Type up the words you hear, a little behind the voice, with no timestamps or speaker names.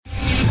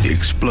The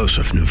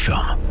explosive new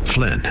film,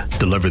 Flynn,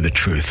 deliver the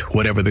truth,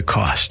 whatever the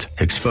cost,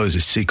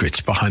 exposes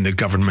secrets behind the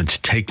government's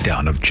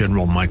takedown of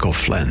General Michael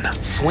Flynn.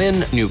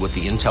 Flynn knew what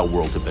the intel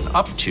world had been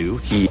up to.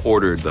 He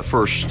ordered the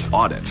first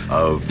audit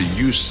of the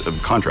use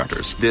of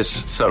contractors.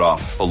 This set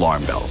off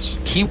alarm bells.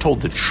 He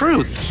told the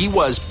truth. He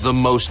was the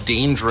most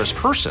dangerous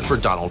person for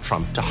Donald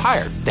Trump to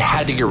hire. They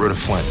had to get rid of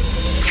Flynn.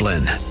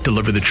 Flynn,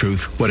 deliver the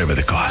truth, whatever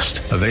the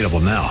cost. Available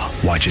now.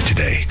 Watch it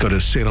today. Go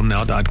to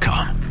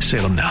salemnow.com.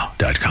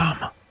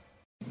 salemnow.com.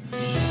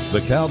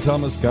 The Cal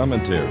Thomas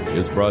Commentary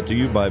is brought to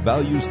you by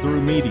Values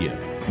Through Media.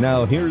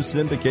 Now here's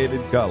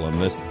syndicated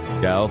columnist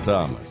Cal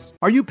Thomas.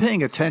 Are you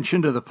paying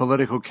attention to the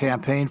political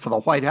campaign for the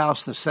White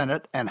House, the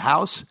Senate, and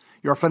House?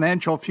 Your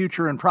financial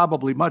future and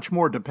probably much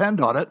more depend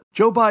on it.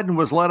 Joe Biden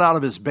was let out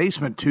of his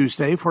basement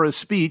Tuesday for a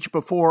speech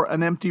before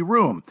an empty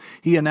room.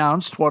 He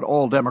announced what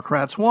all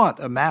Democrats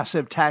want, a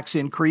massive tax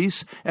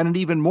increase and an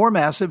even more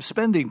massive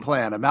spending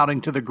plan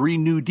amounting to the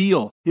Green New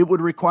Deal. It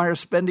would require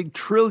spending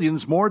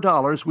trillions more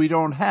dollars we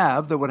don't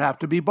have that would have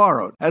to be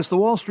borrowed. As the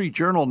Wall Street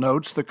Journal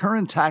notes, the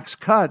current tax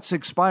cuts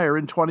expire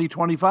in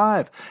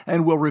 2025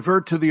 and will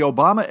revert to the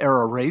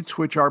Obama-era rates,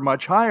 which are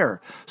much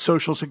higher.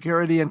 Social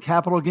Security and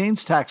capital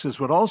gains taxes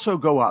would also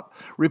go up.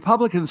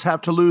 Republicans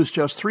have to lose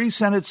just 3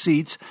 Senate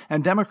seats,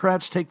 and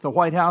Democrats take the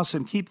White House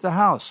and keep the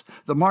House.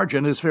 The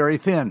margin is very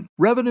thin.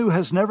 Revenue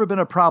has never been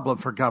a problem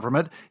for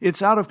government.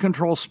 It's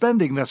out-of-control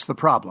spending that's the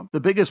problem. The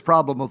biggest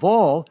problem of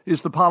all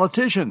is the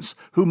politicians,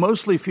 who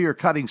mostly fear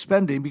cutting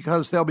spending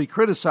because they'll be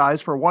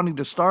criticized for wanting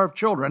to starve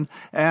children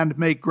and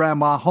make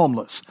grandma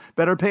homeless.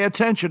 Better pay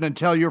attention and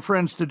tell your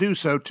friends to do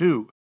so,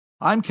 too.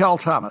 I'm Cal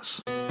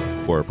Thomas.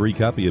 For a free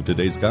copy of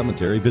today's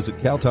commentary, visit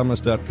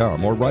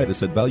calthomas.com or write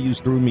us at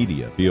Values Through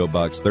Media, P.O.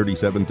 Box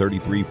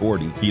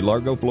 373340, Key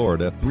Largo,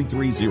 Florida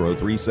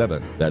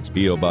 33037. That's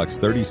P.O. Box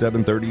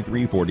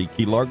 373340,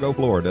 Key Largo,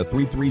 Florida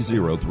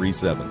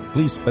 33037.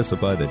 Please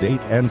specify the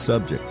date and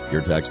subject.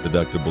 Your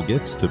tax-deductible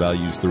gifts to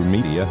Values Through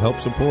Media help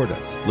support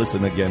us.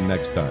 Listen again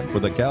next time for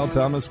the Cal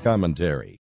Thomas Commentary.